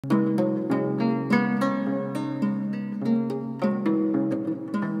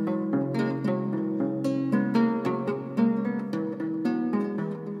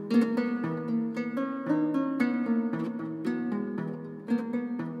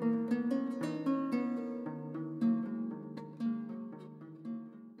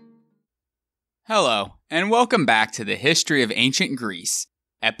Hello, and welcome back to the History of Ancient Greece,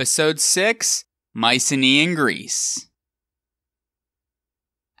 Episode 6, Mycenaean Greece.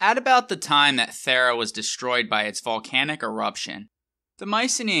 At about the time that Thera was destroyed by its volcanic eruption, the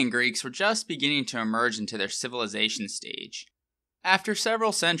Mycenaean Greeks were just beginning to emerge into their civilization stage, after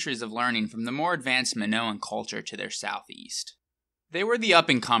several centuries of learning from the more advanced Minoan culture to their southeast. They were the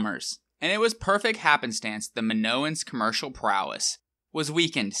up-and-comers, and it was perfect happenstance the Minoans' commercial prowess was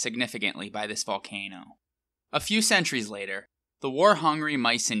weakened significantly by this volcano. A few centuries later, the war-hungry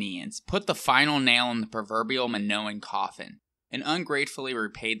Mycenaeans put the final nail in the proverbial Minoan coffin and ungratefully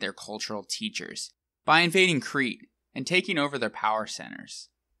repaid their cultural teachers by invading Crete and taking over their power centers.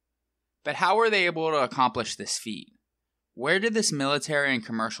 But how were they able to accomplish this feat? Where did this military and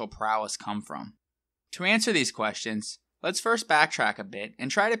commercial prowess come from? To answer these questions, let's first backtrack a bit and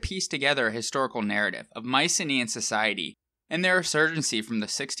try to piece together a historical narrative of Mycenaean society and their resurgency from the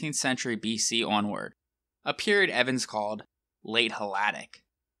 16th century BC onward, a period Evans called Late Helladic.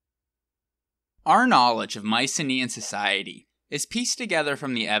 Our knowledge of Mycenaean society is pieced together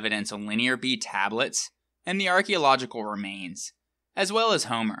from the evidence on Linear B tablets and the archaeological remains, as well as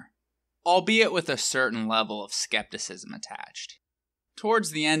Homer, albeit with a certain level of skepticism attached.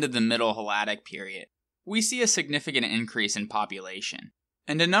 Towards the end of the Middle Helladic period, we see a significant increase in population,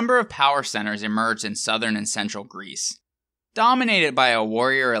 and a number of power centers emerged in southern and central Greece, dominated by a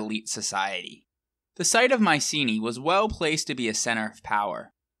warrior elite society. The site of Mycenae was well placed to be a center of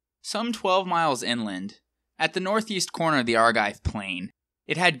power. Some 12 miles inland, at the northeast corner of the Argive Plain,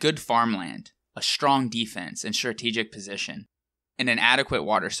 it had good farmland, a strong defense and strategic position, and an adequate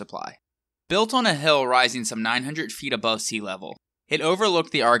water supply. Built on a hill rising some 900 feet above sea level, it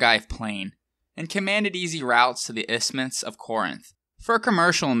overlooked the Argive Plain and commanded easy routes to the Isthmus of Corinth for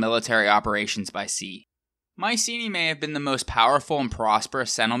commercial and military operations by sea. Mycenae may have been the most powerful and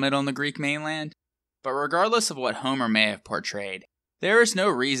prosperous settlement on the Greek mainland, but regardless of what Homer may have portrayed, there is no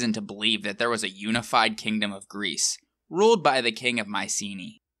reason to believe that there was a unified kingdom of Greece, ruled by the king of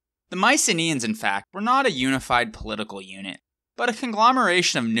Mycenae. The Mycenaeans, in fact, were not a unified political unit, but a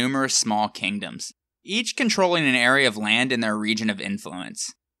conglomeration of numerous small kingdoms, each controlling an area of land in their region of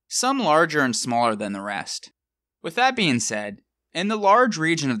influence, some larger and smaller than the rest. With that being said, in the large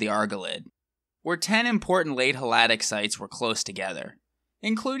region of the Argolid, where 10 important late Helladic sites were close together,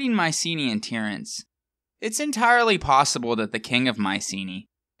 including Mycenae and Tiryns, it's entirely possible that the king of Mycenae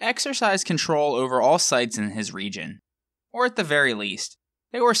exercised control over all sites in his region, or at the very least,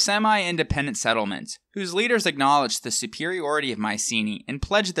 they were semi-independent settlements whose leaders acknowledged the superiority of Mycenae and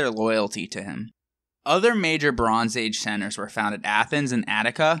pledged their loyalty to him. Other major Bronze Age centers were found at Athens and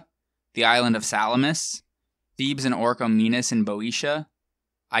Attica, the island of Salamis, Thebes and Orchomenos in Boeotia,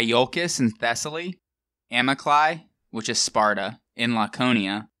 Iolcos in Thessaly, Amyclae, which is Sparta, in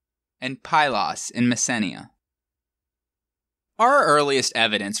Laconia, and Pylos in Messenia. Our earliest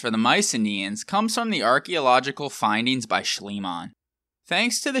evidence for the Mycenaeans comes from the archaeological findings by Schliemann.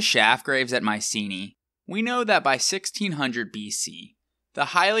 Thanks to the shaft graves at Mycenae, we know that by 1600 BC, the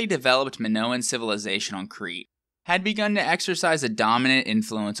highly developed Minoan civilization on Crete had begun to exercise a dominant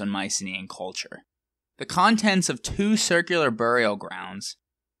influence on Mycenaean culture. The contents of 2 circular burial grounds,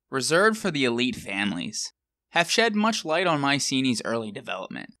 reserved for the elite families, have shed much light on Mycenae's early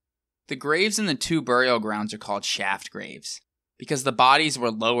development. The graves in the 2 burial grounds are called shaft graves, because the bodies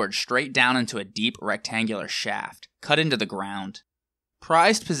were lowered straight down into a deep rectangular shaft, cut into the ground.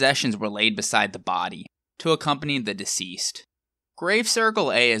 Prized possessions were laid beside the body, to accompany the deceased. Grave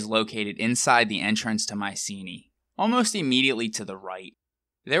Circle A is located inside the entrance to Mycenae, almost immediately to the right.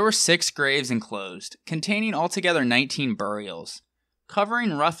 There were 6 graves enclosed, containing altogether 19 burials,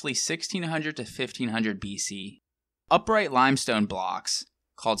 covering roughly 1600 to 1500 BC. Upright limestone blocks,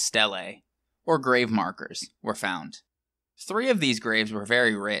 called stelae, or grave markers, were found. 3 of these graves were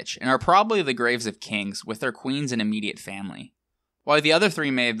very rich and are probably the graves of kings with their queens and immediate family, while the other 3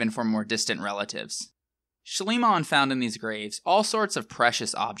 may have been for more distant relatives. Schliemann found in these graves all sorts of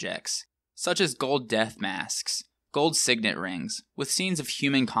precious objects, such as gold death masks, gold signet rings, with scenes of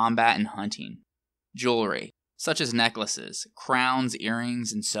human combat and hunting, jewelry, such as necklaces, crowns,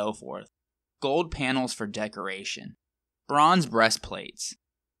 earrings, and so forth, gold panels for decoration, bronze breastplates,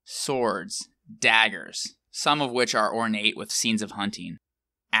 swords, daggers, some of which are ornate with scenes of hunting,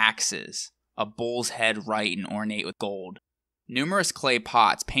 axes, a bull's head right and ornate with gold, numerous clay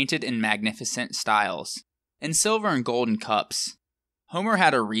pots painted in magnificent styles, and silver and golden cups. Homer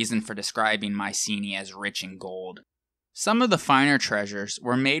had a reason for describing Mycenae as rich in gold. Some of the finer treasures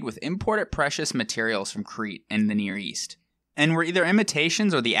were made with imported precious materials from Crete and the Near East, and were either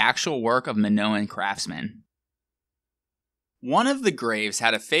imitations or the actual work of Minoan craftsmen. One of the graves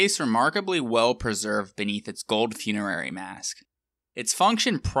had a face remarkably well preserved beneath its gold funerary mask. Its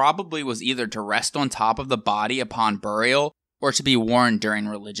function probably was either to rest on top of the body upon burial or to be worn during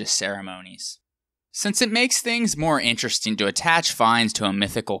religious ceremonies. Since it makes things more interesting to attach finds to a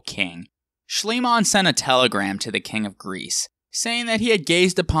mythical king, Schliemann sent a telegram to the king of Greece, saying that he had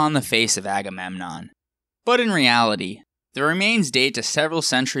gazed upon the face of Agamemnon. But in reality, the remains date to several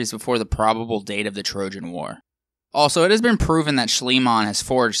centuries before the probable date of the Trojan War. Also, it has been proven that Schliemann has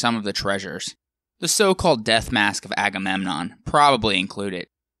forged some of the treasures. The so-called death mask of Agamemnon probably included.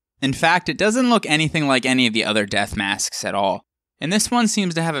 In fact, it doesn't look anything like any of the other death masks at all, and this one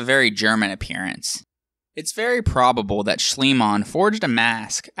seems to have a very German appearance. It's very probable that Schliemann forged a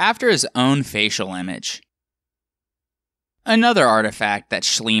mask after his own facial image. Another artifact that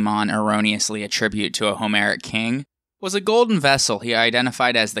Schliemann erroneously attributed to a Homeric king was a golden vessel he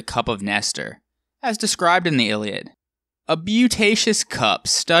identified as the Cup of Nestor, as described in the Iliad. A butaceous cup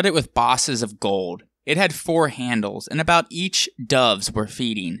studded with bosses of gold. It had 4 handles, and about each doves were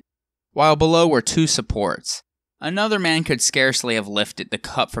feeding, while below were 2 supports. Another man could scarcely have lifted the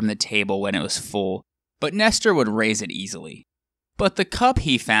cup from the table when it was full, but Nestor would raise it easily. But the cup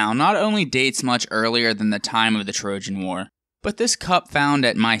he found not only dates much earlier than the time of the Trojan War, but this cup found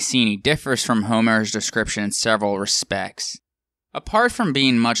at Mycenae differs from Homer's description in several respects. Apart from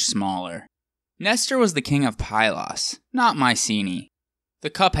being much smaller, Nestor was the king of Pylos, not Mycenae.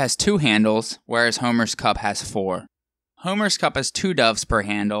 The cup has 2 handles, whereas Homer's cup has 4. Homer's cup has 2 doves per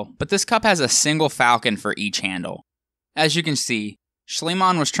handle, but this cup has a single falcon for each handle. As you can see,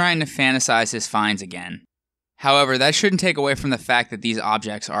 Schliemann was trying to fantasize his finds again. However, that shouldn't take away from the fact that these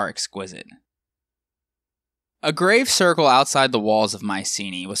objects are exquisite. A grave circle outside the walls of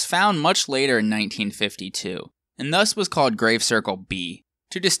Mycenae was found much later in 1952, and thus was called Grave Circle B,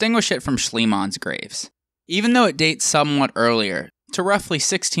 to distinguish it from Schliemann's graves, even though it dates somewhat earlier, to roughly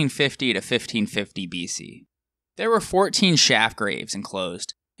 1650 to 1550 BC. There were 14 shaft graves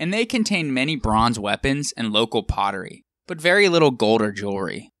enclosed, and they contained many bronze weapons and local pottery, but very little gold or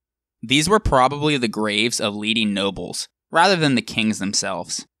jewelry. These were probably the graves of leading nobles, rather than the kings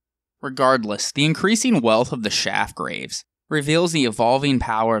themselves. Regardless, the increasing wealth of the shaft graves reveals the evolving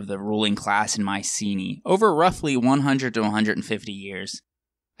power of the ruling class in Mycenae over roughly 100 to 150 years,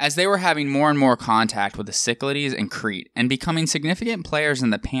 as they were having more and more contact with the Cyclades and Crete and becoming significant players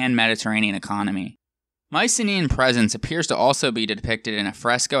in the pan-Mediterranean economy. Mycenaean presence appears to also be depicted in a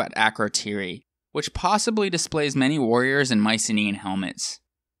fresco at Akrotiri, which possibly displays many warriors in Mycenaean helmets.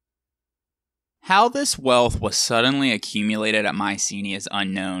 How this wealth was suddenly accumulated at Mycenae is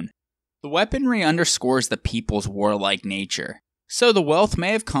unknown. The weaponry underscores the people's warlike nature, so the wealth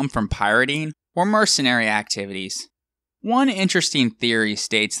may have come from pirating or mercenary activities. One interesting theory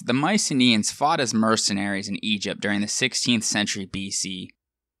states that the Mycenaeans fought as mercenaries in Egypt during the 16th century BC,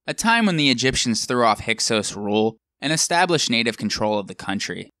 a time when the Egyptians threw off Hyksos rule and established native control of the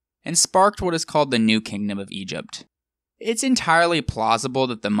country, and sparked what is called the New Kingdom of Egypt. It's entirely plausible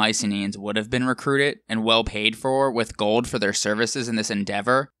that the Mycenaeans would have been recruited and well paid for with gold for their services in this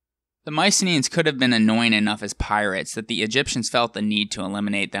endeavor. The Mycenaeans could have been annoying enough as pirates that the Egyptians felt the need to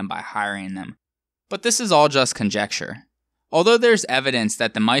eliminate them by hiring them. But this is all just conjecture. Although there's evidence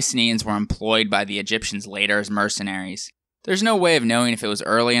that the Mycenaeans were employed by the Egyptians later as mercenaries, there's no way of knowing if it was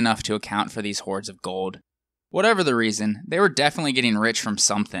early enough to account for these hoards of gold. Whatever the reason, they were definitely getting rich from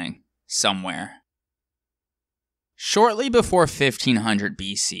something, somewhere. Shortly before 1500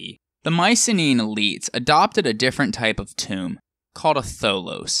 BC, the Mycenaean elites adopted a different type of tomb, called a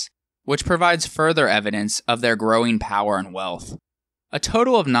tholos, which provides further evidence of their growing power and wealth. A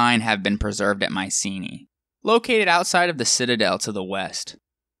total of 9 have been preserved at Mycenae, located outside of the citadel to the west.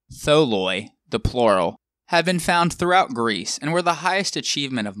 Tholoi, the plural, have been found throughout Greece and were the highest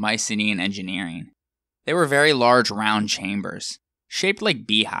achievement of Mycenaean engineering. They were very large round chambers, shaped like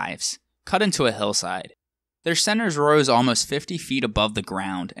beehives, cut into a hillside. Their centers rose almost 50 feet above the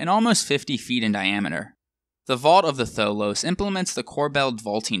ground and almost 50 feet in diameter. The vault of the tholos implements the corbelled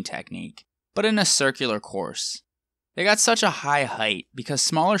vaulting technique, but in a circular course. They got such a high height because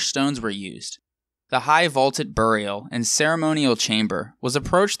smaller stones were used. The high vaulted burial and ceremonial chamber was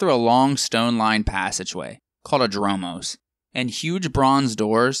approached through a long stone-lined passageway, called a dromos, and huge bronze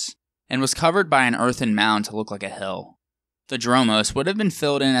doors, and was covered by an earthen mound to look like a hill. The dromos would have been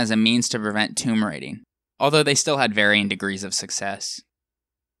filled in as a means to prevent tomb raiding, although they still had varying degrees of success.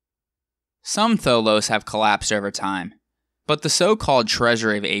 Some tholos have collapsed over time, but the so-called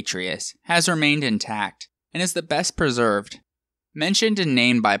treasury of Atreus has remained intact and is the best preserved. Mentioned and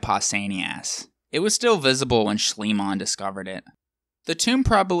named by Pausanias, it was still visible when Schliemann discovered it. The tomb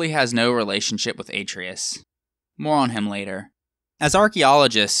probably has no relationship with Atreus. More on him later, as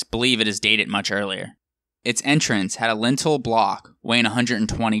archaeologists believe it is dated much earlier. Its entrance had a lintel block weighing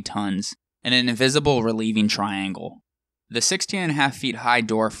 120 tons and an invisible relieving triangle. The 16.5 feet high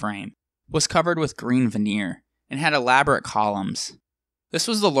door frame was covered with green veneer and had elaborate columns. This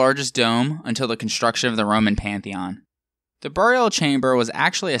was the largest dome until the construction of the Roman Pantheon. The burial chamber was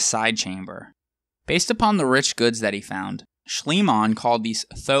actually a side chamber. Based upon the rich goods that he found, Schliemann called these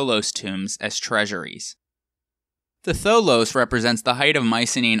tholos tombs as treasuries. The tholos represents the height of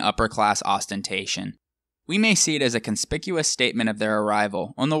Mycenaean upper-class ostentation. We may see it as a conspicuous statement of their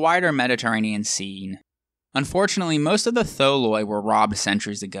arrival on the wider Mediterranean scene. Unfortunately, most of the tholoi were robbed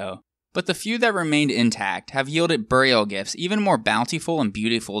centuries ago, but the few that remained intact have yielded burial gifts even more bountiful and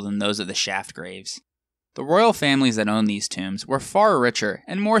beautiful than those of the shaft graves. The royal families that owned these tombs were far richer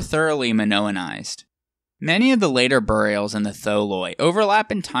and more thoroughly Minoanized. Many of the later burials in the tholoi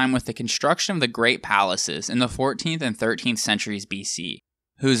overlap in time with the construction of the great palaces in the 14th and 13th centuries BC,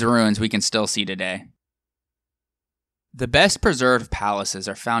 whose ruins we can still see today. The best preserved palaces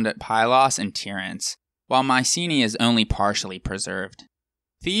are found at Pylos and Tiryns, while Mycenae is only partially preserved.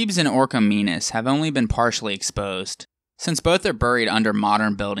 Thebes and Orchomenos have only been partially exposed, since both are buried under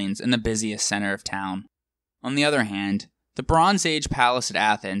modern buildings in the busiest center of town. On the other hand, the Bronze Age palace at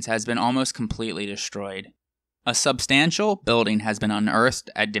Athens has been almost completely destroyed. A substantial building has been unearthed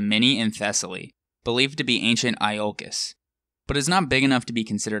at Dimini in Thessaly, believed to be ancient Iolcos, but is not big enough to be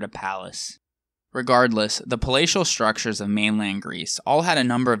considered a palace. Regardless, the palatial structures of mainland Greece all had a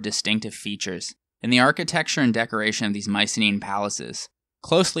number of distinctive features, and the architecture and decoration of these Mycenaean palaces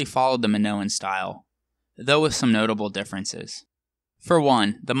closely followed the Minoan style, though with some notable differences. For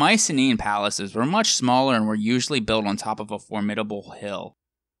one, the Mycenaean palaces were much smaller and were usually built on top of a formidable hill,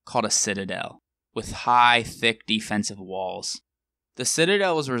 called a citadel, with high, thick defensive walls. The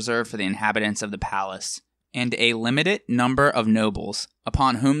citadel was reserved for the inhabitants of the palace, and a limited number of nobles,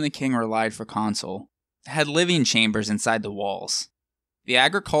 upon whom the king relied for counsel, had living chambers inside the walls. The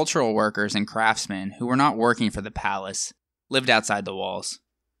agricultural workers and craftsmen who were not working for the palace lived outside the walls.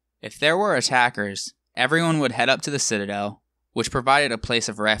 If there were attackers, everyone would head up to the citadel, which provided a place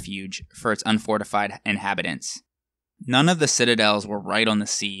of refuge for its unfortified inhabitants. None of the citadels were right on the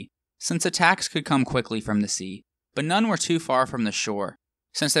sea, since attacks could come quickly from the sea, but none were too far from the shore,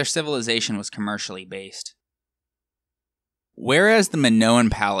 since their civilization was commercially based. Whereas the Minoan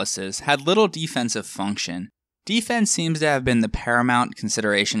palaces had little defensive function, defense seems to have been the paramount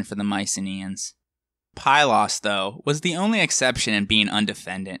consideration for the Mycenaeans. Pylos, though, was the only exception in being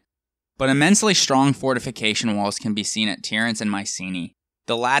undefended. But immensely strong fortification walls can be seen at Tiryns and Mycenae,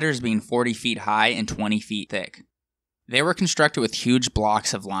 the latter being 40 feet high and 20 feet thick. They were constructed with huge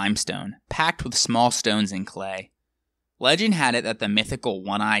blocks of limestone, packed with small stones and clay. Legend had it that the mythical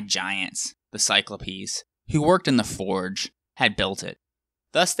one-eyed giants, the Cyclopes, who worked in the forge, had built it.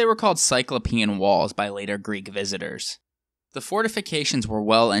 Thus they were called Cyclopean walls by later Greek visitors. The fortifications were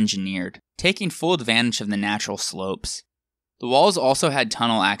well engineered, taking full advantage of the natural slopes. The walls also had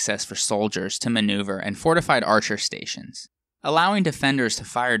tunnel access for soldiers to maneuver and fortified archer stations, allowing defenders to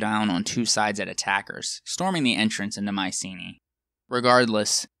fire down on two sides at attackers, storming the entrance into Mycenae.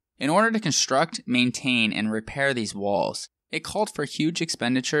 Regardless, in order to construct, maintain, and repair these walls, it called for huge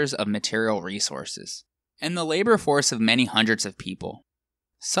expenditures of material resources, and the labor force of many hundreds of people.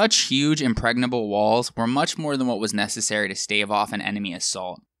 Such huge, impregnable walls were much more than what was necessary to stave off an enemy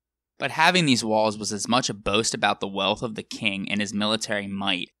assault. But having these walls was as much a boast about the wealth of the king and his military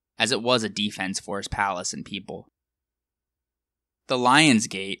might as it was a defense for his palace and people. The Lion's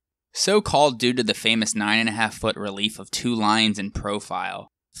Gate, so called due to the famous 9.5-foot relief of two lions in profile,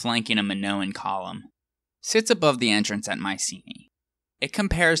 flanking a Minoan column, sits above the entrance at Mycenae. It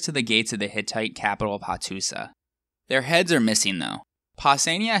compares to the gates of the Hittite capital of Hattusa. Their heads are missing though.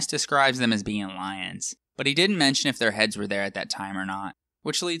 Pausanias describes them as being lions, but he didn't mention if their heads were there at that time or not,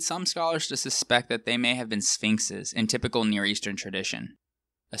 which leads some scholars to suspect that they may have been sphinxes in typical Near Eastern tradition.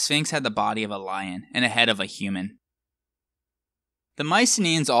 A sphinx had the body of a lion and a head of a human. The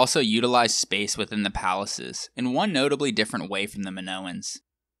Mycenaeans also utilized space within the palaces in one notably different way from the Minoans.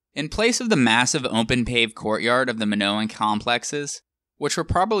 In place of the massive open paved courtyard of the Minoan complexes, which were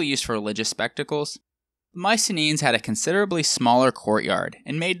probably used for religious spectacles, the Mycenaeans had a considerably smaller courtyard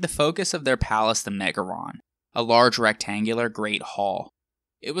and made the focus of their palace the Megaron, a large rectangular great hall.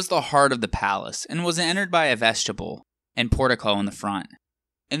 It was the heart of the palace and was entered by a vestibule and portico in the front.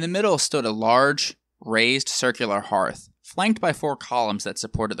 In the middle stood a large, raised circular hearth, flanked by 4 columns that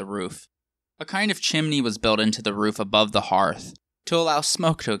supported the roof. A kind of chimney was built into the roof above the hearth to allow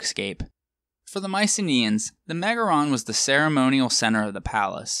smoke to escape. For the Mycenaeans, the Megaron was the ceremonial center of the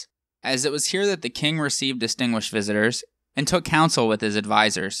palace. as it was here that the king received distinguished visitors and took counsel with his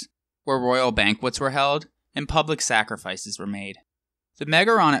advisors, where royal banquets were held and public sacrifices were made. The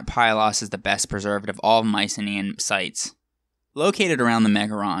Megaron at Pylos is the best preserved of all Mycenaean sites. Located around the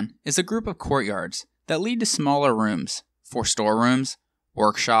Megaron is a group of courtyards that lead to smaller rooms for storerooms,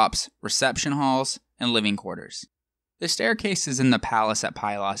 workshops, reception halls, and living quarters. The staircases in the palace at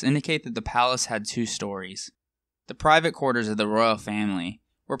Pylos indicate that the palace had 2 stories. The private quarters of the royal family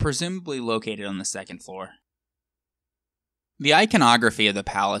were presumably located on the 2nd floor. The iconography of the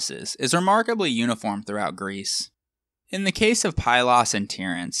palaces is remarkably uniform throughout Greece. In the case of Pylos and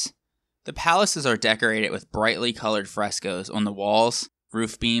Tiryns, the palaces are decorated with brightly colored frescoes on the walls,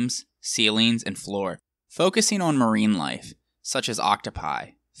 roof beams, ceilings, and floor, focusing on marine life, such as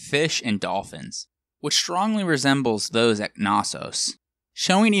octopi, fish, and dolphins, which strongly resembles those at Knossos,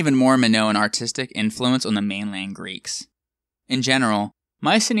 showing even more Minoan artistic influence on the mainland Greeks. In general,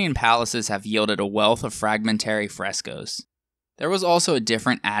 Mycenaean palaces have yielded a wealth of fragmentary frescoes. There was also a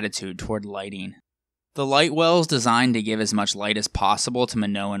different attitude toward lighting. The light wells designed to give as much light as possible to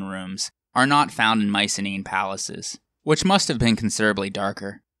Minoan rooms are not found in Mycenaean palaces, which must have been considerably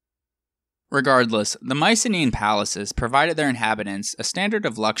darker. Regardless, the Mycenaean palaces provided their inhabitants a standard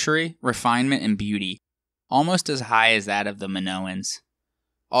of luxury, refinement, and beauty, almost as high as that of the Minoans.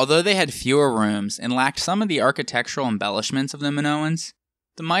 Although they had fewer rooms and lacked some of the architectural embellishments of the Minoans,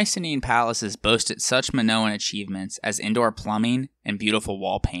 the Mycenaean palaces boasted such Minoan achievements as indoor plumbing and beautiful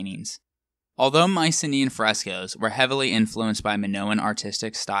wall paintings. Although Mycenaean frescoes were heavily influenced by Minoan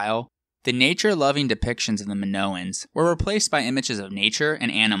artistic style, the nature-loving depictions of the Minoans were replaced by images of nature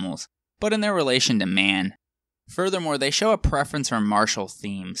and animals, but in their relation to man. Furthermore, they show a preference for martial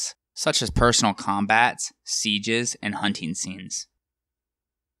themes, such as personal combats, sieges, and hunting scenes.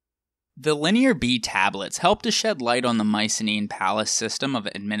 The Linear B tablets help to shed light on the Mycenaean palace system of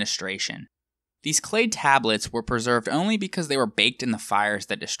administration. These clay tablets were preserved only because they were baked in the fires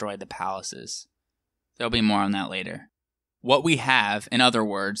that destroyed the palaces. There'll be more on that later. What we have, in other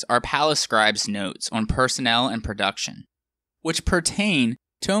words, are palace scribes' notes on personnel and production, which pertain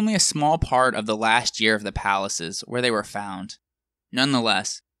to only a small part of the last year of the palaces where they were found.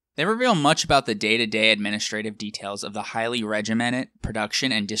 Nonetheless, they reveal much about the day-to-day administrative details of the highly regimented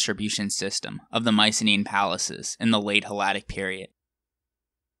production and distribution system of the Mycenaean palaces in the late Helladic period.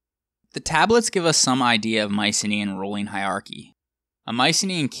 The tablets give us some idea of Mycenaean ruling hierarchy. A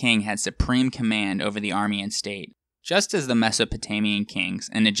Mycenaean king had supreme command over the army and state, just as the Mesopotamian kings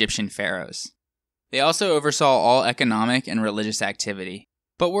and Egyptian pharaohs. They also oversaw all economic and religious activity,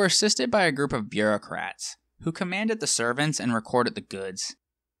 but were assisted by a group of bureaucrats, who commanded the servants and recorded the goods.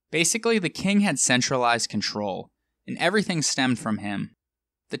 Basically, the king had centralized control, and everything stemmed from him.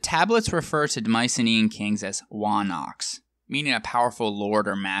 The tablets refer to Mycenaean kings as wanaks, meaning a powerful lord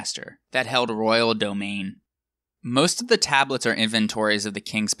or master, that held royal domain. Most of the tablets are inventories of the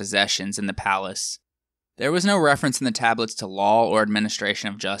king's possessions in the palace. There was no reference in the tablets to law or administration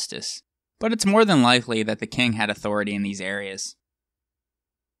of justice, but it's more than likely that the king had authority in these areas.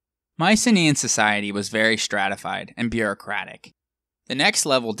 Mycenaean society was very stratified and bureaucratic. The next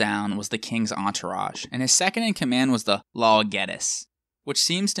level down was the king's entourage, and his second in command was the laogetes, which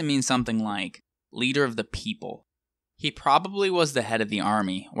seems to mean something like leader of the people. He probably was the head of the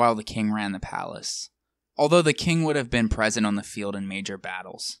army while the king ran the palace, although the king would have been present on the field in major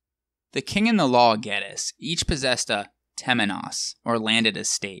battles. The king and the laogetes each possessed a temenos, or landed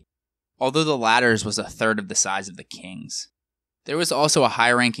estate, although the latter's was a third of the size of the king's. There was also a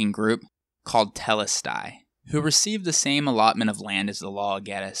high-ranking group called telestai, who received the same allotment of land as the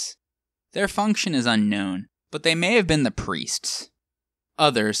laogetes. Their function is unknown, but they may have been the priests.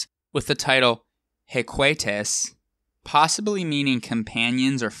 Others, with the title hequetes, possibly meaning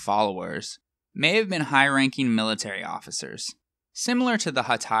companions or followers, may have been high-ranking military officers, similar to the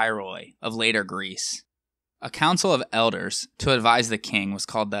hetairoi of later Greece. A council of elders to advise the king was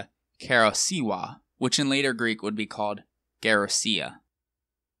called the kerosiwa, which in later Greek would be called gerousia.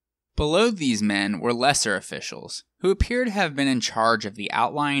 Below these men were lesser officials, who appear to have been in charge of the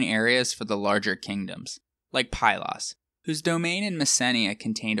outlying areas for the larger kingdoms, like Pylos, whose domain in Messenia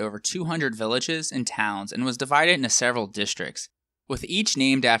contained over 200 villages and towns and was divided into several districts, with each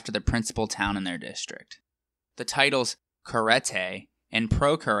named after the principal town in their district. The titles Kerete and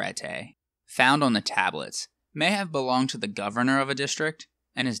Prokerete, found on the tablets, may have belonged to the governor of a district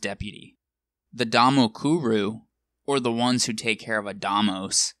and his deputy. The Damokuru, or the ones who take care of a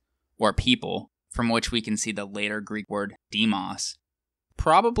damos, or people, from which we can see the later Greek word demos,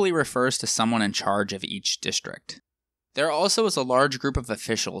 probably refers to someone in charge of each district. There also is a large group of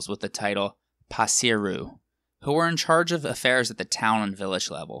officials with the title Pasiru, who were in charge of affairs at the town and village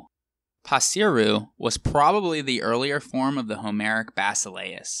level. Pasiru was probably the earlier form of the Homeric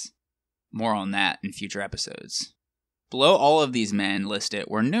basileus. More on that in future episodes. Below all of these men listed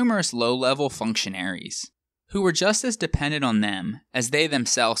were numerous low-level functionaries, who were just as dependent on them as they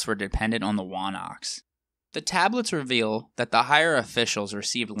themselves were dependent on the Wanaks. The tablets reveal that the higher officials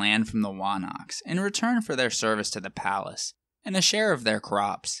received land from the Wanaks in return for their service to the palace and a share of their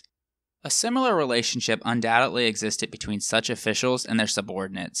crops. A similar relationship undoubtedly existed between such officials and their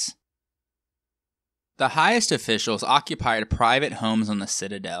subordinates. The highest officials occupied private homes on the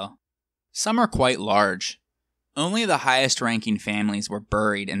citadel. Some are quite large. Only the highest-ranking families were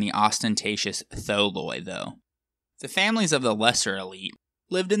buried in the ostentatious tholoi, though. The families of the lesser elite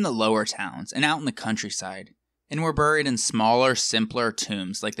lived in the lower towns and out in the countryside, and were buried in smaller, simpler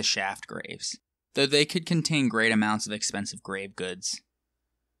tombs like the shaft graves, though they could contain great amounts of expensive grave goods.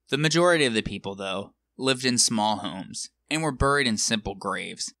 The majority of the people, though, lived in small homes, and were buried in simple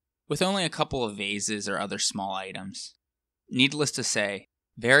graves, with only a couple of vases or other small items. Needless to say,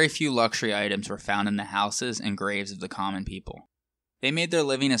 very few luxury items were found in the houses and graves of the common people. They made their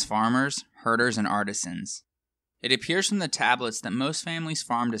living as farmers, herders, and artisans. It appears from the tablets that most families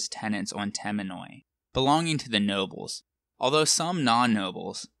farmed as tenants on temenoi, belonging to the nobles, although some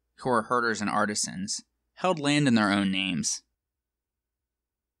non-nobles, who were herders and artisans, held land in their own names.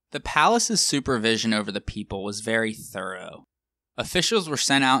 The palace's supervision over the people was very thorough. Officials were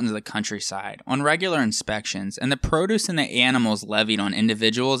sent out into the countryside on regular inspections, and the produce and the animals levied on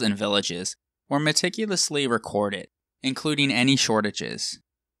individuals and villages were meticulously recorded, including any shortages.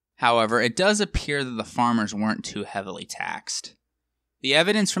 However, it does appear that the farmers weren't too heavily taxed. The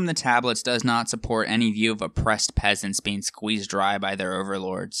evidence from the tablets does not support any view of oppressed peasants being squeezed dry by their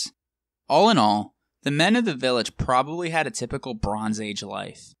overlords. All in all, the men of the village probably had a typical Bronze Age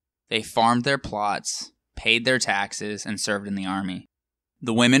life. They farmed their plots, paid their taxes, and served in the army.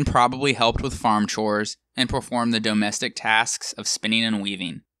 The women probably helped with farm chores and performed the domestic tasks of spinning and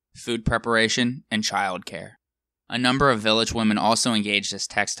weaving, food preparation, and childcare. A number of village women also engaged as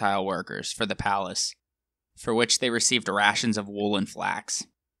textile workers for the palace, for which they received rations of wool and flax.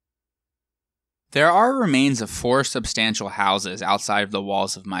 There are remains of 4 substantial houses outside of the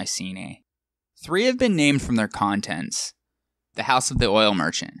walls of Mycenae. 3 have been named from their contents: the House of the Oil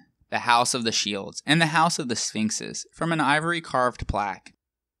Merchant, the House of the Shields, and the House of the Sphinxes, from an ivory-carved plaque.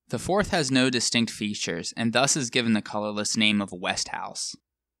 The 4th has no distinct features, and thus is given the colorless name of West House.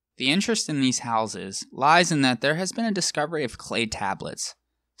 The interest in these houses lies in that there has been a discovery of clay tablets,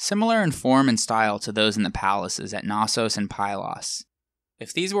 similar in form and style to those in the palaces at Knossos and Pylos.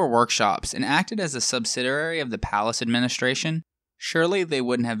 If these were workshops and acted as a subsidiary of the palace administration, surely they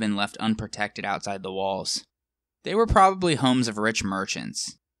wouldn't have been left unprotected outside the walls. They were probably homes of rich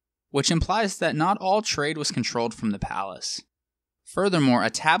merchants, which implies that not all trade was controlled from the palace. Furthermore, a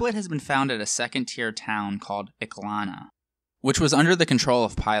tablet has been found at a second-tier town called Eklana, which was under the control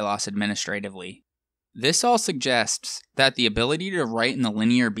of Pylos administratively. This all suggests that the ability to write in the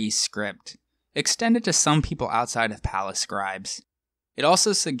Linear B script extended to some people outside of palace scribes. It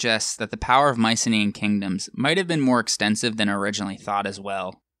also suggests that the power of Mycenaean kingdoms might have been more extensive than originally thought as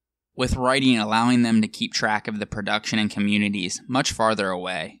well, with writing allowing them to keep track of the production in communities much farther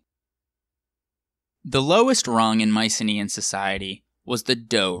away. The lowest rung in Mycenaean society was the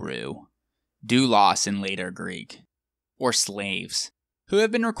doru, doulos in later Greek, or slaves, who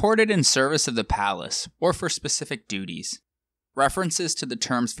have been recorded in service of the palace or for specific duties. References to the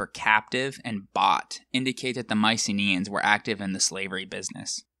terms for captive and bought indicate that the Mycenaeans were active in the slavery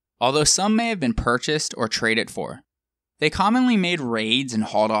business, although some may have been purchased or traded for. They commonly made raids and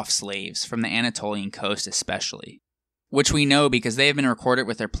hauled off slaves, from the Anatolian coast especially, which we know because they have been recorded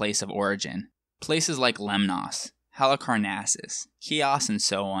with their place of origin. Places like Lemnos, Halicarnassus, Chios, and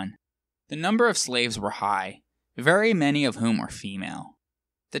so on. The number of slaves were high, very many of whom were female.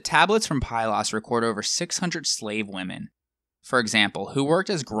 The tablets from Pylos record over 600 slave women, for example, who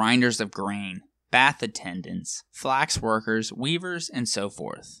worked as grinders of grain, bath attendants, flax workers, weavers, and so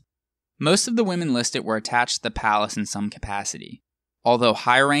forth. Most of the women listed were attached to the palace in some capacity, although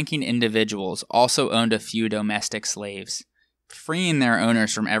high-ranking individuals also owned a few domestic slaves, freeing their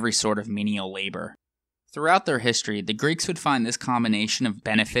owners from every sort of menial labor. Throughout their history, the Greeks would find this combination of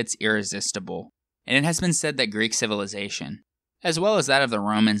benefits irresistible, and it has been said that Greek civilization, as well as that of the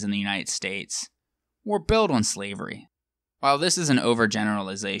Romans in the United States, were built on slavery. While this is an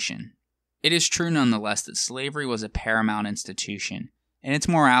overgeneralization, it is true nonetheless that slavery was a paramount institution, and its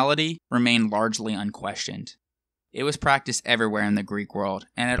morality remained largely unquestioned. It was practiced everywhere in the Greek world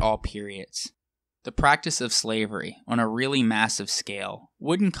and at all periods. The practice of slavery, on a really massive scale,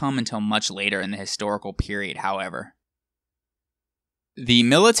 wouldn't come until much later in the historical period, however. The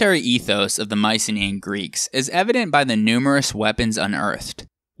military ethos of the Mycenaean Greeks is evident by the numerous weapons unearthed,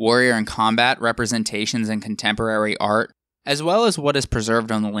 warrior and combat representations in contemporary art, as well as what is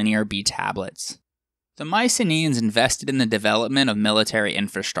preserved on the Linear B tablets. The Mycenaeans invested in the development of military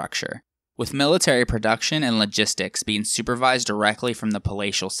infrastructure, with military production and logistics being supervised directly from the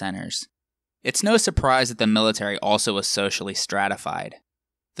palatial centers. It's no surprise that the military also was socially stratified.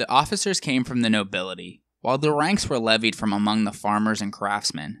 The officers came from the nobility, while the ranks were levied from among the farmers and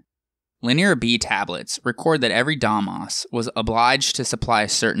craftsmen. Linear B tablets record that every damos was obliged to supply a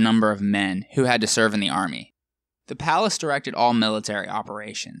certain number of men who had to serve in the army. The palace directed all military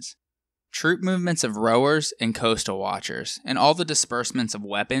operations. Troop movements of rowers and coastal watchers, and all the disbursements of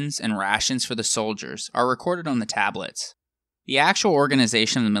weapons and rations for the soldiers are recorded on the tablets. The actual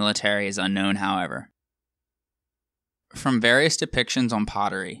organization of the military is unknown, however. From various depictions on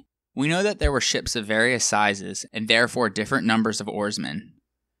pottery, we know that there were ships of various sizes and therefore different numbers of oarsmen.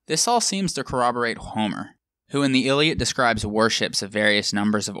 This all seems to corroborate Homer, who in the Iliad describes warships of various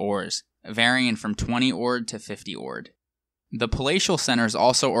numbers of oars, varying from 20 oared to 50 oared. The palatial centers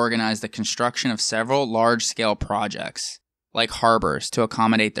also organized the construction of several large-scale projects, like harbors, to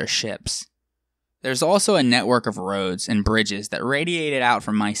accommodate their ships. There's also a network of roads and bridges that radiated out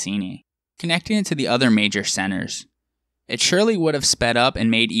from Mycenae, connecting it to the other major centers. It surely would have sped up and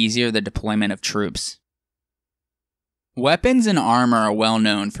made easier the deployment of troops. Weapons and armor are well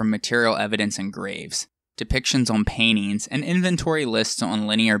known from material evidence in graves, depictions on paintings, and inventory lists on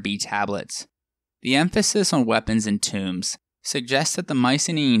Linear B tablets. The emphasis on weapons and tombs suggests that the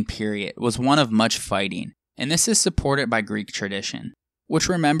Mycenaean period was one of much fighting, and this is supported by Greek tradition, which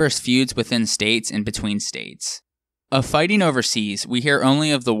remembers feuds within states and between states. Of fighting overseas, we hear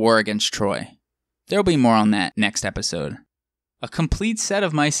only of the war against Troy. There'll be more on that next episode. A complete set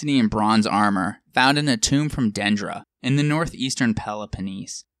of Mycenaean bronze armor found in a tomb from Dendra in the northeastern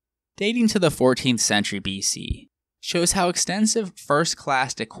Peloponnese, dating to the 14th century BC, shows how extensive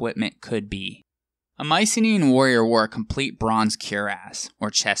first-class equipment could be. A Mycenaean warrior wore a complete bronze cuirass,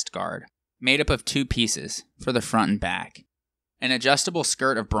 or chest guard, made up of two pieces, for the front and back, an adjustable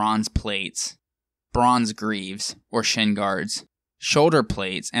skirt of bronze plates, bronze greaves, or shin guards, shoulder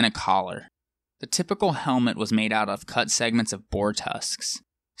plates, and a collar. The typical helmet was made out of cut segments of boar tusks,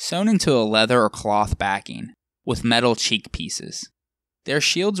 sewn into a leather or cloth backing, with metal cheek pieces. Their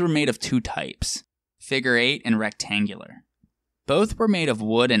shields were made of two types, figure 8 and rectangular. Both were made of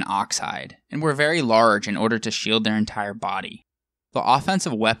wood and oxhide, and were very large in order to shield their entire body. The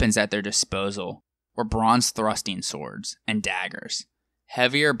offensive weapons at their disposal were bronze thrusting swords and daggers,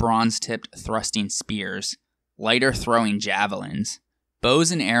 heavier bronze-tipped thrusting spears, lighter throwing javelins,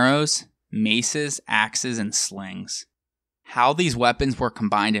 bows and arrows, maces, axes, and slings. How these weapons were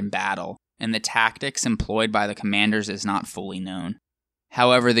combined in battle, and the tactics employed by the commanders is not fully known.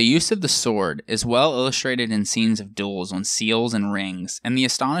 However, the use of the sword is well illustrated in scenes of duels on seals and rings, and the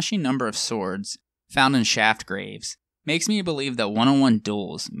astonishing number of swords found in shaft graves makes me believe that one-on-one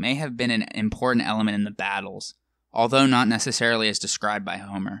duels may have been an important element in the battles, although not necessarily as described by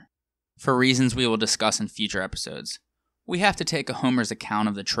Homer. For reasons we will discuss in future episodes, we have to take Homer's account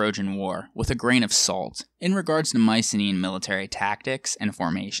of the Trojan War with a grain of salt in regards to Mycenaean military tactics and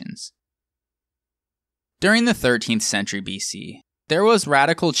formations. During the 13th century BC, there was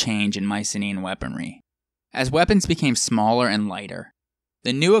radical change in Mycenaean weaponry. As weapons became smaller and lighter,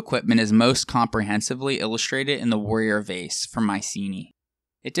 the new equipment is most comprehensively illustrated in the warrior vase from Mycenae.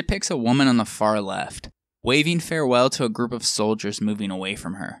 It depicts a woman on the far left, waving farewell to a group of soldiers moving away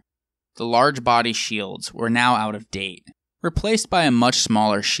from her. The large body shields were now out of date, replaced by a much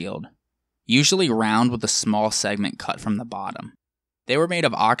smaller shield, usually round with a small segment cut from the bottom. They were made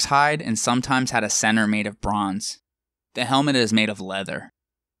of oxhide and sometimes had a center made of bronze. The helmet is made of leather.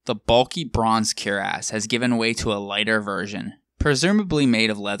 The bulky bronze cuirass has given way to a lighter version, presumably made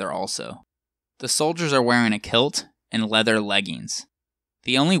of leather also. The soldiers are wearing a kilt and leather leggings.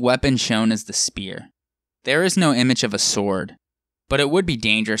 The only weapon shown is the spear. There is no image of a sword, but it would be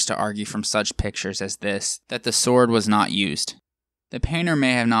dangerous to argue from such pictures as this that the sword was not used. The painter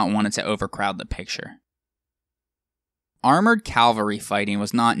may have not wanted to overcrowd the picture. Armored cavalry fighting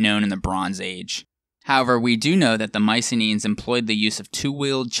was not known in the Bronze Age. However, we do know that the Mycenaeans employed the use of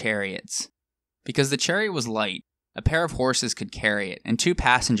two-wheeled chariots. Because the chariot was light, a pair of horses could carry it, and two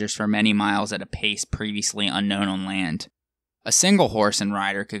passengers for many miles at a pace previously unknown on land. A single horse and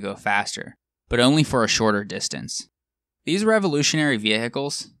rider could go faster, but only for a shorter distance. These revolutionary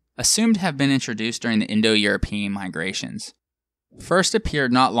vehicles, assumed to have been introduced during the Indo-European migrations, first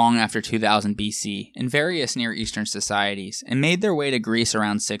appeared not long after 2000 BC in various Near Eastern societies and made their way to Greece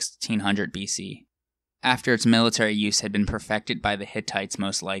around 1600 BC. after its military use had been perfected by the Hittites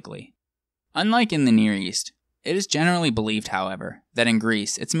most likely. Unlike in the Near East, it is generally believed, however, that in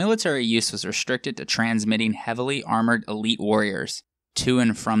Greece, its military use was restricted to transmitting heavily armored elite warriors to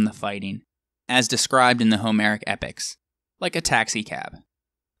and from the fighting, as described in the Homeric epics, like a taxicab.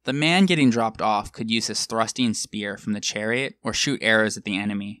 The man getting dropped off could use his thrusting spear from the chariot or shoot arrows at the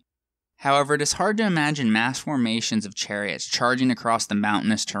enemy. However, it is hard to imagine mass formations of chariots charging across the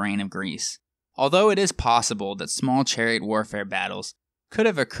mountainous terrain of Greece, although it is possible that small chariot warfare battles could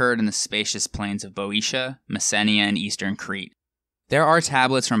have occurred in the spacious plains of Boeotia, Messenia, and eastern Crete. There are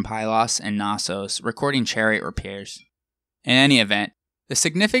tablets from Pylos and Knossos recording chariot repairs. In any event, the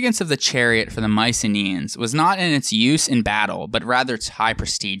significance of the chariot for the Mycenaeans was not in its use in battle, but rather its high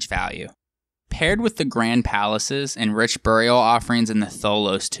prestige value. Paired with the grand palaces and rich burial offerings in the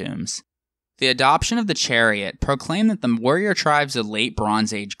Tholos tombs, the adoption of the chariot proclaimed that the warrior tribes of late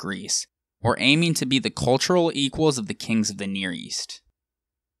Bronze Age Greece were aiming to be the cultural equals of the kings of the Near East.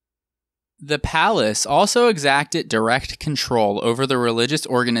 The palace also exacted direct control over the religious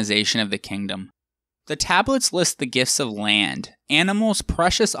organization of the kingdom. The tablets list the gifts of land, animals,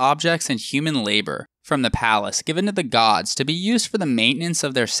 precious objects, and human labor from the palace given to the gods to be used for the maintenance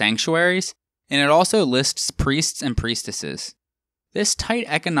of their sanctuaries, and it also lists priests and priestesses. This tight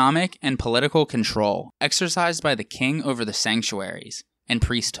economic and political control exercised by the king over the sanctuaries and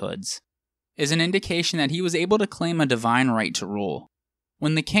priesthoods is an indication that he was able to claim a divine right to rule.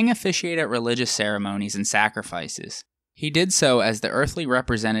 When the king officiated at religious ceremonies and sacrifices, he did so as the earthly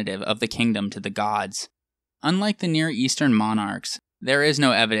representative of the kingdom to the gods. Unlike the Near Eastern monarchs, there is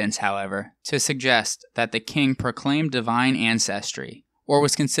no evidence, however, to suggest that the king proclaimed divine ancestry or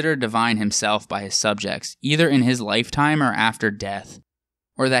was considered divine himself by his subjects, either in his lifetime or after death,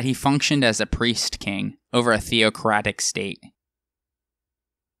 or that he functioned as a priest-king over a theocratic state.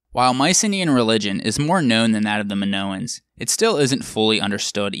 While Mycenaean religion is more known than that of the Minoans, it still isn't fully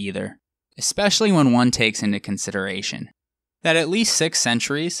understood either, especially when one takes into consideration that at least 6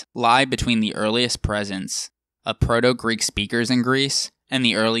 centuries lie between the earliest presence of Proto-Greek speakers in Greece and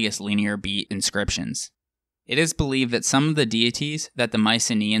the earliest linear beat inscriptions. It is believed that some of the deities that the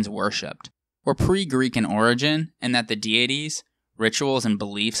Mycenaeans worshipped were pre-Greek in origin, and that the deities, rituals, and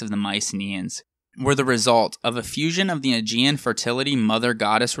beliefs of the Mycenaeans were the result of a fusion of the Aegean fertility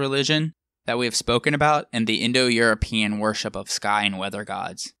mother-goddess religion that we have spoken about and the Indo-European worship of sky and weather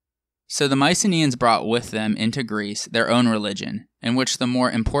gods. So the Mycenaeans brought with them into Greece their own religion, in which the more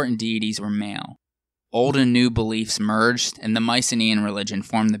important deities were male. Old and new beliefs merged, and the Mycenaean religion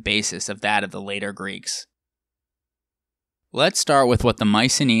formed the basis of that of the later Greeks. Let's start with what the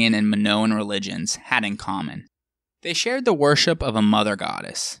Mycenaean and Minoan religions had in common. They shared the worship of a mother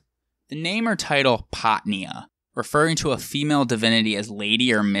goddess. The name or title Potnia, referring to a female divinity as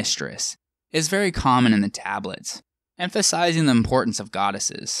lady or mistress, is very common in the tablets, emphasizing the importance of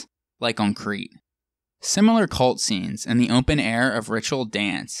goddesses, like on Crete. Similar cult scenes in the open air of ritual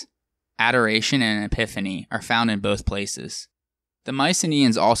dance, adoration, and epiphany are found in both places. The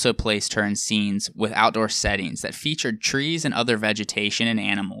Mycenaeans also placed her in scenes with outdoor settings that featured trees and other vegetation and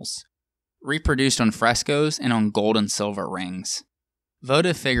animals, reproduced on frescoes and on gold and silver rings.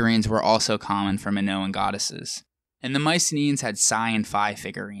 Votive figurines were also common for Minoan goddesses, and the Mycenaeans had Psi and Phi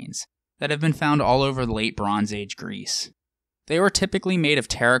figurines that have been found all over late Bronze Age Greece. They were typically made of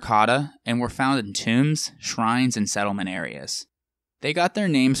terracotta and were found in tombs, shrines, and settlement areas. They got their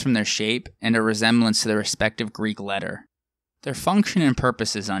names from their shape and a resemblance to the respective Greek letter. Their function and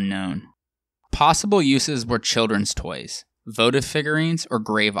purpose is unknown. Possible uses were children's toys, votive figurines, or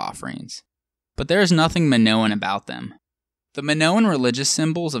grave offerings. But there is nothing Minoan about them. The Minoan religious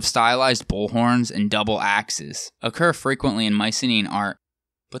symbols of stylized bullhorns and double axes occur frequently in Mycenaean art,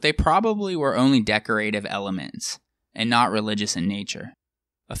 but they probably were only decorative elements, and not religious in nature.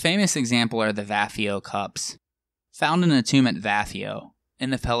 A famous example are the Vaphio cups, found in a tomb at Vaphio, in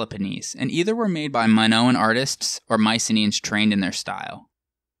the Peloponnese, and either were made by Minoan artists or Mycenaeans trained in their style.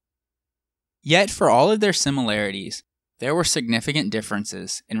 Yet, for all of their similarities, there were significant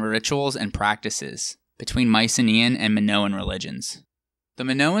differences in rituals and practices between Mycenaean and Minoan religions. The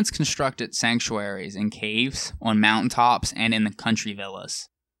Minoans constructed sanctuaries in caves, on mountaintops, and in the country villas.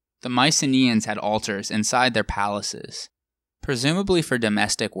 The Mycenaeans had altars inside their palaces, presumably for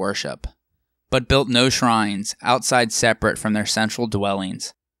domestic worship, but built no shrines outside separate from their central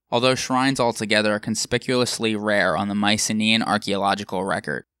dwellings, although shrines altogether are conspicuously rare on the Mycenaean archaeological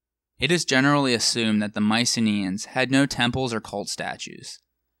record. It is generally assumed that the Mycenaeans had no temples or cult statues.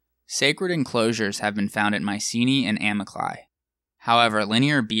 Sacred enclosures have been found at Mycenae and Amyclae. However,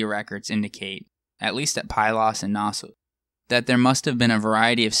 linear B records indicate, at least at Pylos and Knossos, that there must have been a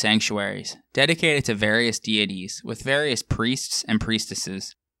variety of sanctuaries dedicated to various deities with various priests and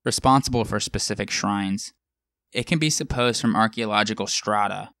priestesses responsible for specific shrines. It can be supposed from archaeological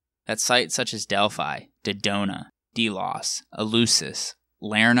strata that sites such as Delphi, Dodona, Delos, Eleusis,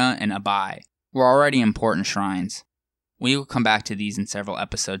 Lerna, and Abai were already important shrines. We will come back to these in several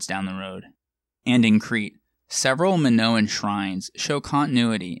episodes down the road. And in Crete, several Minoan shrines show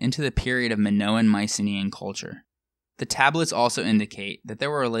continuity into the period of Minoan Mycenaean culture. The tablets also indicate that there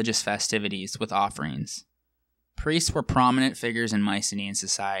were religious festivities with offerings. Priests were prominent figures in Mycenaean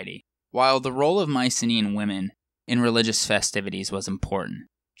society, while the role of Mycenaean women in religious festivities was important,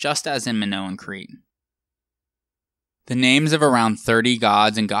 just as in Minoan Crete. The names of around 30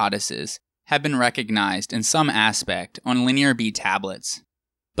 gods and goddesses have been recognized in some aspect on Linear B tablets,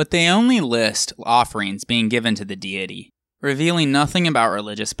 but they only list offerings being given to the deity, revealing nothing about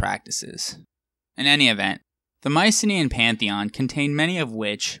religious practices. In any event, the Mycenaean pantheon contained many of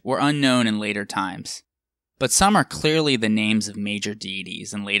which were unknown in later times, but some are clearly the names of major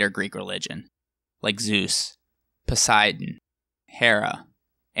deities in later Greek religion, like Zeus, Poseidon, Hera,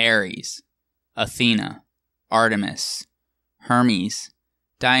 Ares, Athena, Artemis, Hermes,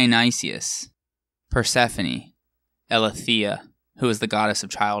 Dionysius, Persephone, Eileithyia, who is the goddess of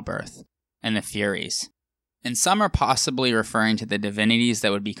childbirth, and the Furies. And some are possibly referring to the divinities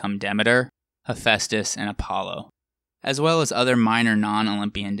that would become Demeter, Hephaestus, and Apollo, as well as other minor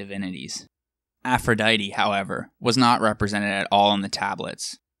non-Olympian divinities. Aphrodite, however, was not represented at all in the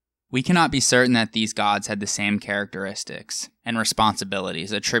tablets. We cannot be certain that these gods had the same characteristics and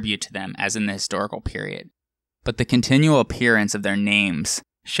responsibilities attributed to them as in the historical period, but the continual appearance of their names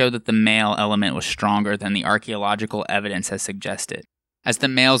show that the male element was stronger than the archaeological evidence has suggested, as the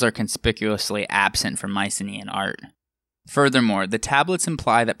males are conspicuously absent from Mycenaean art. Furthermore, the tablets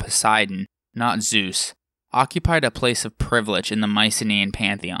imply that Poseidon, not Zeus, occupied a place of privilege in the Mycenaean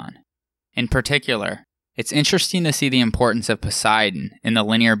pantheon. In particular, it's interesting to see the importance of Poseidon in the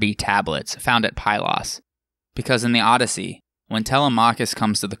Linear B tablets found at Pylos, because in the Odyssey, when Telemachus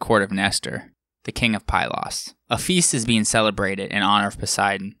comes to the court of Nestor, the king of Pylos, a feast is being celebrated in honor of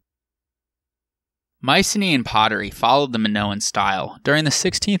Poseidon. Mycenaean pottery followed the Minoan style during the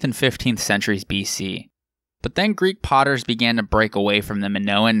 16th and 15th centuries BC, but then Greek potters began to break away from the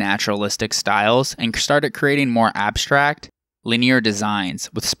Minoan naturalistic styles and started creating more abstract, linear designs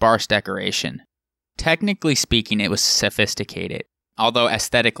with sparse decoration. Technically speaking, it was sophisticated, although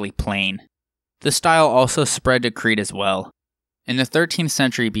aesthetically plain. The style also spread to Crete as well. In the 13th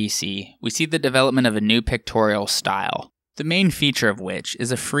century BC, we see the development of a new pictorial style, the main feature of which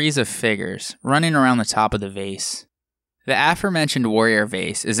is a frieze of figures running around the top of the vase. The aforementioned warrior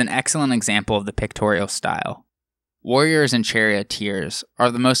vase is an excellent example of the pictorial style. Warriors and charioteers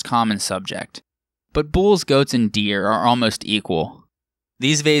are the most common subject, but bulls, goats, and deer are almost equal.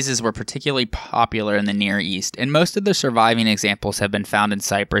 These vases were particularly popular in the Near East, and most of the surviving examples have been found in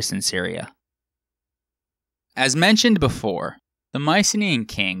Cyprus and Syria. As mentioned before, the Mycenaean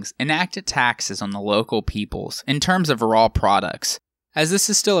kings enacted taxes on the local peoples in terms of raw products, as this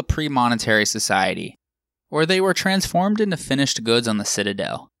is still a pre-monetary society, or they were transformed into finished goods on the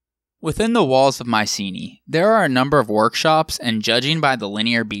citadel. Within the walls of Mycenae, there are a number of workshops, and judging by the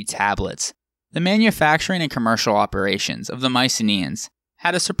Linear B tablets, the manufacturing and commercial operations of the Mycenaeans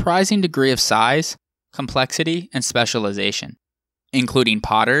had a surprising degree of size, complexity, and specialization, including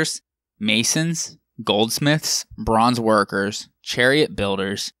potters, masons, goldsmiths, bronze workers, chariot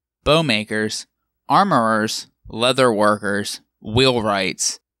builders, bow makers, armorers, leather workers,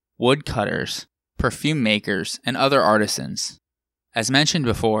 wheelwrights, woodcutters, perfume makers, and other artisans. As mentioned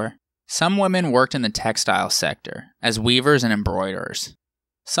before, some women worked in the textile sector as weavers and embroiderers.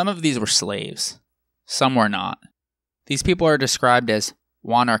 Some of these were slaves. Some were not. These people are described as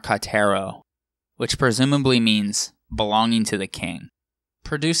wanarkatero, which presumably means belonging to the king,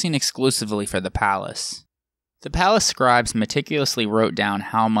 producing exclusively for the palace. The palace scribes meticulously wrote down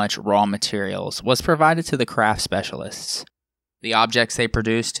how much raw materials was provided to the craft specialists, the objects they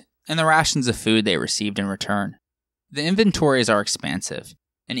produced, and the rations of food they received in return. The inventories are expansive,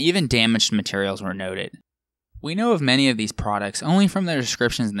 and even damaged materials were noted. We know of many of these products only from their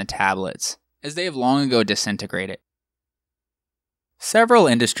descriptions in the tablets, as they have long ago disintegrated. Several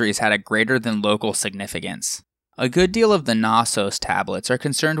industries had a greater than local significance. A good deal of the Knossos tablets are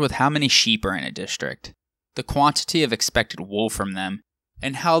concerned with how many sheep are in a district, the quantity of expected wool from them,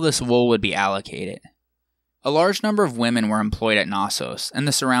 and how this wool would be allocated. A large number of women were employed at Knossos and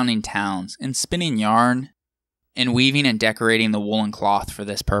the surrounding towns in spinning yarn and weaving and decorating the woolen cloth for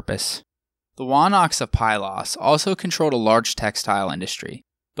this purpose. The Wanaks of Pylos also controlled a large textile industry,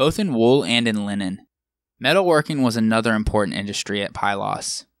 both in wool and in linen. Metalworking was another important industry at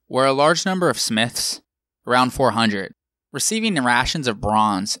Pylos, where a large number of smiths, around 400, receiving rations of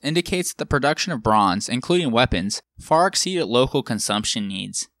bronze indicates that the production of bronze, including weapons, far exceeded local consumption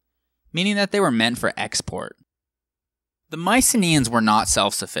needs, meaning that they were meant for export. The Mycenaeans were not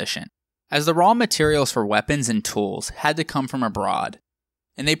self-sufficient, as the raw materials for weapons and tools had to come from abroad,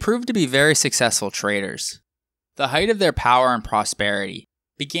 and they proved to be very successful traders. The height of their power and prosperity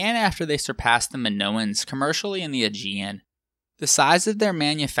began after they surpassed the Minoans commercially in the Aegean. The size of their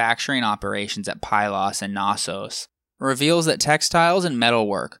manufacturing operations at Pylos and Knossos reveals that textiles and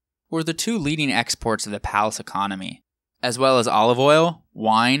metalwork were the two leading exports of the palace economy, as well as olive oil,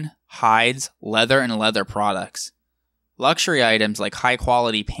 wine, hides, leather, and leather products. Luxury items like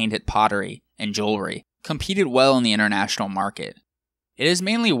high-quality painted pottery and jewelry competed well in the international market. It is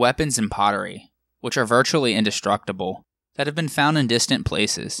mainly weapons and pottery, which are virtually indestructible, that have been found in distant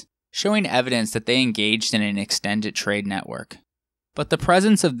places, showing evidence that they engaged in an extended trade network. But the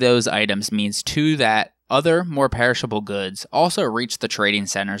presence of those items means too that other, more perishable goods also reached the trading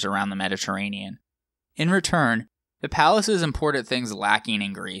centers around the Mediterranean. In return, the palaces imported things lacking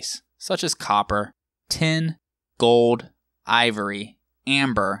in Greece, such as copper, tin, gold, ivory,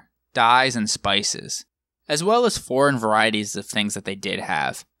 amber, dyes, and spices, as well as foreign varieties of things that they did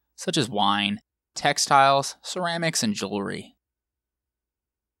have, such as wine, textiles, ceramics, and jewelry.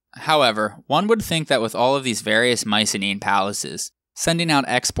 However, one would think that with all of these various Mycenaean palaces sending out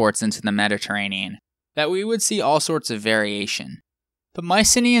exports into the Mediterranean, that we would see all sorts of variation. But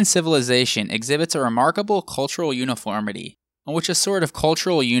Mycenaean civilization exhibits a remarkable cultural uniformity, in which a sort of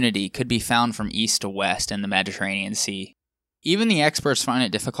cultural unity could be found from east to west in the Mediterranean Sea. Even the experts find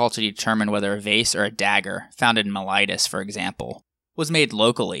it difficult to determine whether a vase or a dagger, found in Miletus for example, was made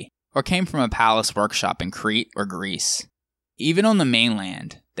locally, or came from a palace workshop in Crete or Greece. Even on the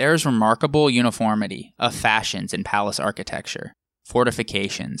mainland, there is remarkable uniformity of fashions in palace architecture,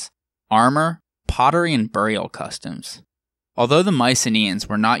 fortifications, armor, pottery, and burial customs. Although the Mycenaeans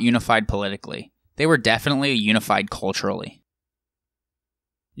were not unified politically, they were definitely unified culturally.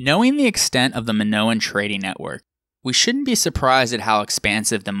 Knowing the extent of the Minoan trading network, we shouldn't be surprised at how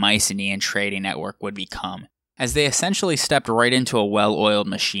expansive the Mycenaean trading network would become, as they essentially stepped right into a well-oiled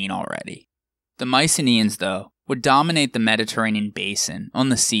machine already. The Mycenaeans, though, would dominate the Mediterranean basin on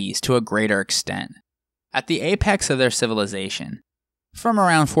the seas to a greater extent. At the apex of their civilization, from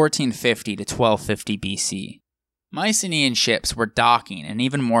around 1450 to 1250 BC, Mycenaean ships were docking in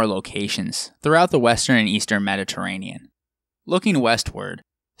even more locations throughout the western and eastern Mediterranean. Looking westward,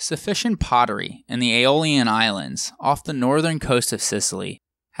 sufficient pottery in the Aeolian Islands off the northern coast of Sicily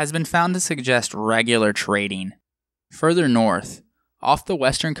has been found to suggest regular trading. Further north, off the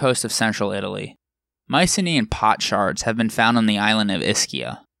western coast of central Italy, Mycenaean pot shards have been found on the island of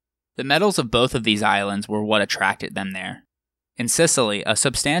Ischia. The metals of both of these islands were what attracted them there. In Sicily, a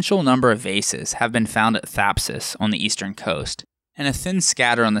substantial number of vases have been found at Thapsus on the eastern coast, and a thin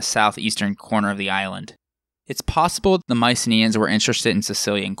scatter on the southeastern corner of the island. It's possible that the Mycenaeans were interested in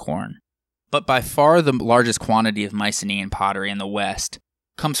Sicilian corn, but by far the largest quantity of Mycenaean pottery in the west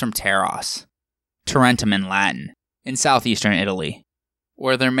comes from Taros, Tarentum in Latin, in southeastern Italy,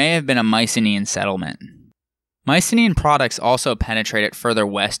 where there may have been a Mycenaean settlement. Mycenaean products also penetrated further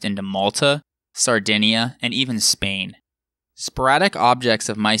west into Malta, Sardinia, and even Spain. Sporadic objects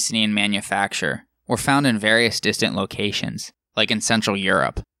of Mycenaean manufacture were found in various distant locations, like in Central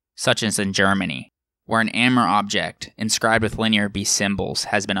Europe, such as in Germany, where an amber object inscribed with linear B symbols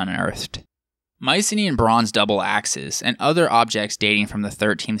has been unearthed. Mycenaean bronze double axes and other objects dating from the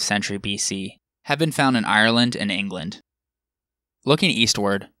 13th century BC have been found in Ireland and England. Looking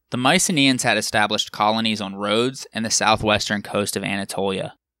eastward, the Mycenaeans had established colonies on Rhodes and the southwestern coast of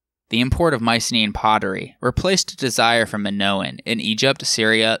Anatolia. The import of Mycenaean pottery replaced a desire for Minoan in Egypt,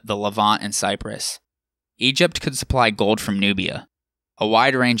 Syria, the Levant, and Cyprus. Egypt could supply gold from Nubia, a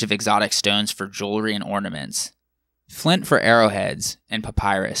wide range of exotic stones for jewelry and ornaments, flint for arrowheads, and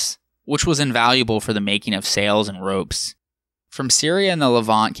papyrus, which was invaluable for the making of sails and ropes. From Syria and the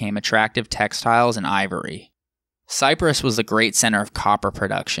Levant came attractive textiles and ivory. Cyprus was the great center of copper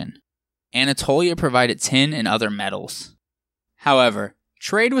production. Anatolia provided tin and other metals. However,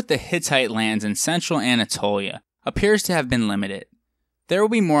 trade with the Hittite lands in central Anatolia appears to have been limited. There will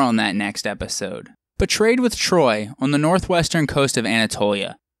be more on that next episode. But trade with Troy on the northwestern coast of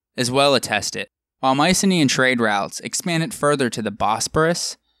Anatolia is well attested, while Mycenaean trade routes expanded further to the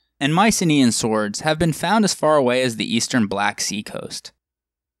Bosporus, and Mycenaean swords have been found as far away as the eastern Black Sea coast.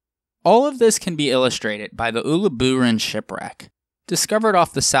 All of this can be illustrated by the Uluburun shipwreck, discovered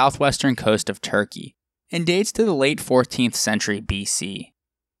off the southwestern coast of Turkey, and dates to the late 14th century BC.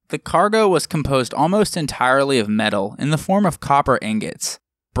 The cargo was composed almost entirely of metal in the form of copper ingots,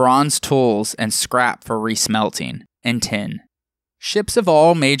 bronze tools, and scrap for resmelting, and tin. Ships of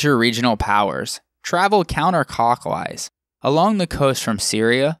all major regional powers traveled counterclockwise along the coast from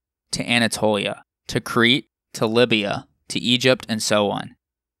Syria to Anatolia, to Crete, to Libya, to Egypt, and so on.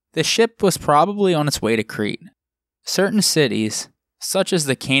 The ship was probably on its way to Crete. Certain cities, such as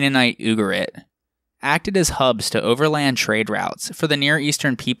the Canaanite Ugarit, acted as hubs to overland trade routes for the Near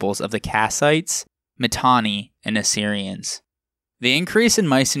Eastern peoples of the Kassites, Mitanni, and Assyrians. The increase in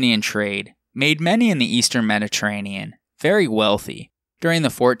Mycenaean trade made many in the Eastern Mediterranean very wealthy during the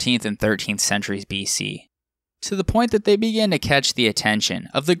 14th and 13th centuries BC, to the point that they began to catch the attention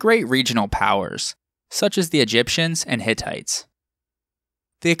of the great regional powers, such as the Egyptians and Hittites.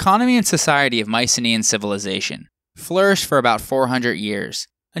 The economy and society of Mycenaean civilization flourished for about 400 years,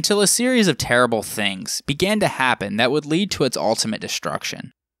 until a series of terrible things began to happen that would lead to its ultimate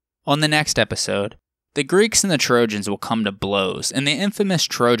destruction. On the next episode, the Greeks and the Trojans will come to blows in the infamous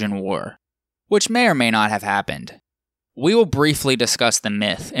Trojan War, which may or may not have happened. We will briefly discuss the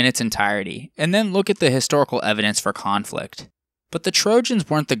myth in its entirety, and then look at the historical evidence for conflict. But the Trojans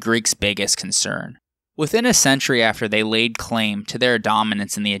weren't the Greeks' biggest concern. Within a century after they laid claim to their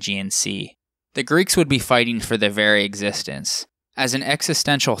dominance in the Aegean Sea, the Greeks would be fighting for their very existence, as an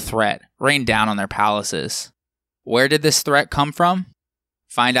existential threat rained down on their palaces. Where did this threat come from?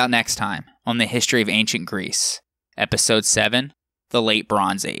 Find out next time on the History of Ancient Greece, Episode 7, The Late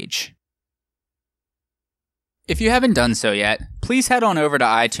Bronze Age. If you haven't done so yet, please head on over to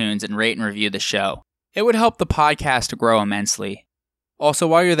iTunes and rate and review the show. It would help the podcast to grow immensely. Also,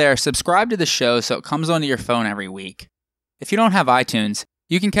 while you're there, subscribe to the show so it comes onto your phone every week. If you don't have iTunes,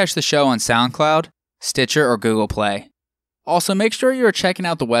 you can catch the show on SoundCloud, Stitcher, or Google Play. Also, make sure you are checking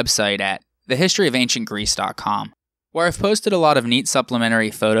out the website at thehistoryofancientgreece.com, where I've posted a lot of neat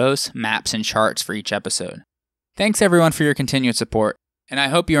supplementary photos, maps, and charts for each episode. Thanks everyone for your continued support, and I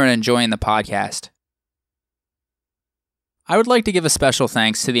hope you are enjoying the podcast. I would like to give a special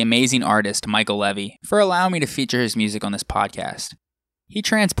thanks to the amazing artist Michael Levy for allowing me to feature his music on this podcast. He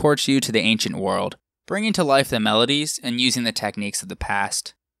transports you to the ancient world, bringing to life the melodies and using the techniques of the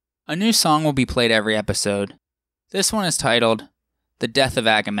past. A new song will be played every episode. This one is titled The Death of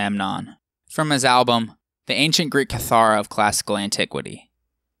Agamemnon, from his album, The Ancient Greek Cathara of Classical Antiquity.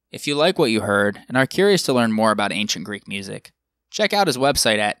 If you like what you heard and are curious to learn more about ancient Greek music, check out his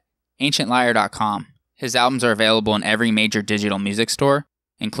website at ancientlyre.com. His albums are available in every major digital music store,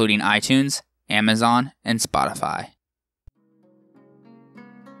 including iTunes, Amazon, and Spotify.